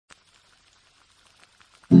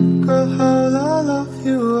Girl, how I love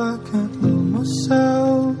you, I can't love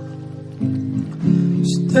myself.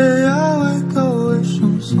 Stay awake, I wish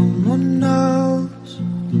on someone else.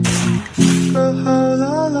 Girl, how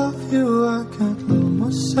I love you, I can't love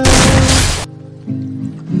myself.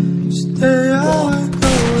 Stay awake,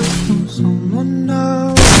 I wish on someone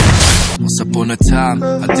else. Once upon a time,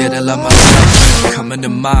 I didn't love myself. Coming to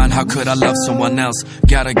mind, how could I love someone else?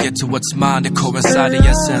 Gotta get to what's mine to coincide the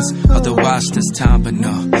essence. Otherwise there's time, but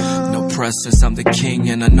no presence. I'm the king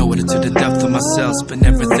and I know it to the depth of myself. Spend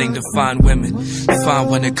everything to find women, fine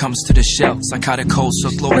when it comes to the shelves. I caught a cold so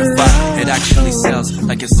glorified, it actually sells.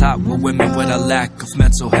 Like it's hot with women with a lack of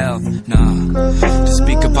mental health. Nah, to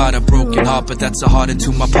speak about a broken heart, but that's a heart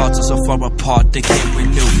into my parts are so far apart they can't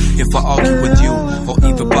renew. If I argue with you, or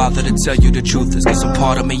even bother to tell you the truth, is cause a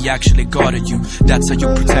part of me actually guarded you. That's how you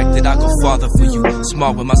protect it, I go farther for you.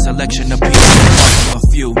 Smart with my selection of people, apart from a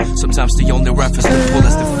few. Sometimes the only reference to pull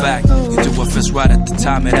is the fact you do what feels right at the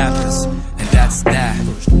time it happens, and that's that.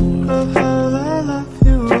 I love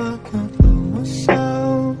you, I can't love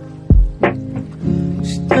myself.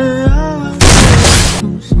 Stay away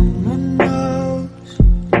from someone else.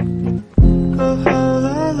 Girl,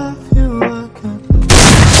 I love you, I can't love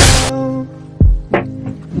myself.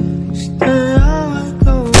 Stay away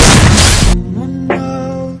from someone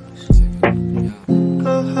else.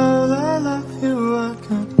 Girl, I love you, I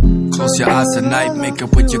can't. Close your eyes tonight, make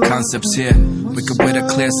up with your concepts here. Wake up with a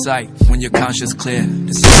clear sight, when your conscience clear.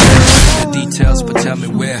 This is the details, but tell me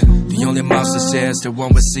where. The only monster says the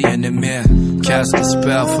one we see in the mirror. Cast a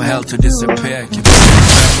spell for hell to disappear. Can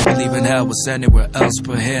believe in hell was anywhere else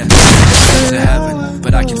but here. To heaven,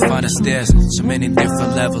 but I can find the stairs. So many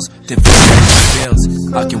different levels, different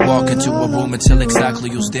fields. I can walk into a room and tell exactly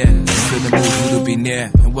who's there. Feel the mood, who to be near,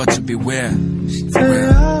 and what to beware. For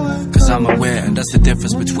real, cause I'm aware, and that's the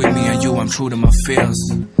difference between me and you. I'm true to my feels.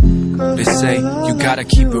 They say you gotta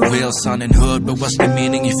keep it real, son and hood, but what's the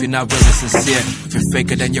meaning if you're not really sincere? If you're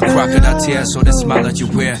faker than your crocodile tears or the smile that you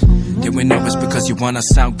wear, then we know it's because you wanna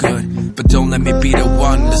sound good. But don't let me be the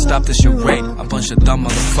one to stop this charade. A bunch of dumb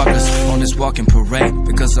motherfuckers on this walking parade,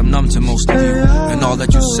 because I'm numb to most of you and all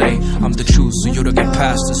that you say. I'm the truth, so you don't get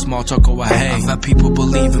past the small talk or I hate. I've had people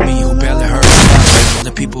believe in me who barely heard about me.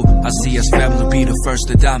 The people I see as family be the first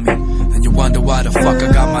to die me, and you wonder why the fuck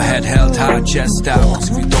I got my head held high, chest out. Cause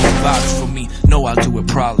if you don't vouch for me, no, I'll do it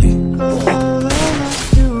proudly.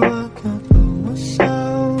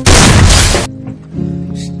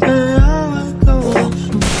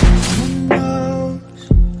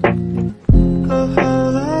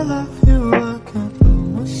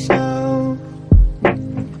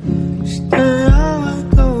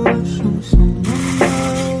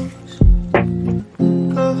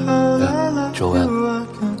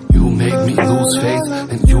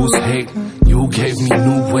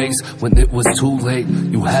 When it was too late,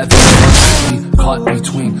 you haven't me caught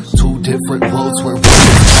between two different roads where one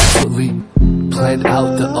is possibly planned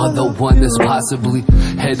out, the other one is possibly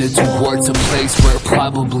headed towards a place where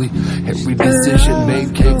probably every decision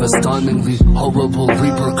made gave us stunningly horrible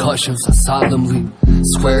repercussions. I solemnly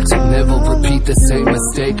swear to never repeat the same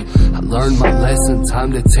mistake. I learned my lesson,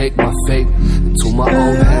 time to take my fate into my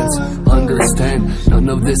own hands. Understand, none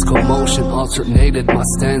of this commotion alternated my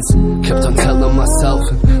stance. Kept on telling myself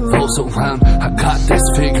and those around, I got this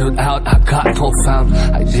figured out. I got profound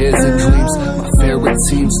ideas and dreams. My favorite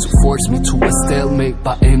seems to force me to a stalemate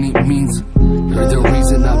by any means. You're the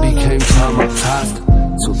reason I became traumatized,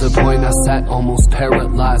 to the point I sat almost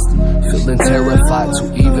paralyzed, feeling terrified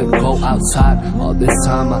to even go outside. All this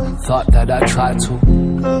time I thought that I tried to.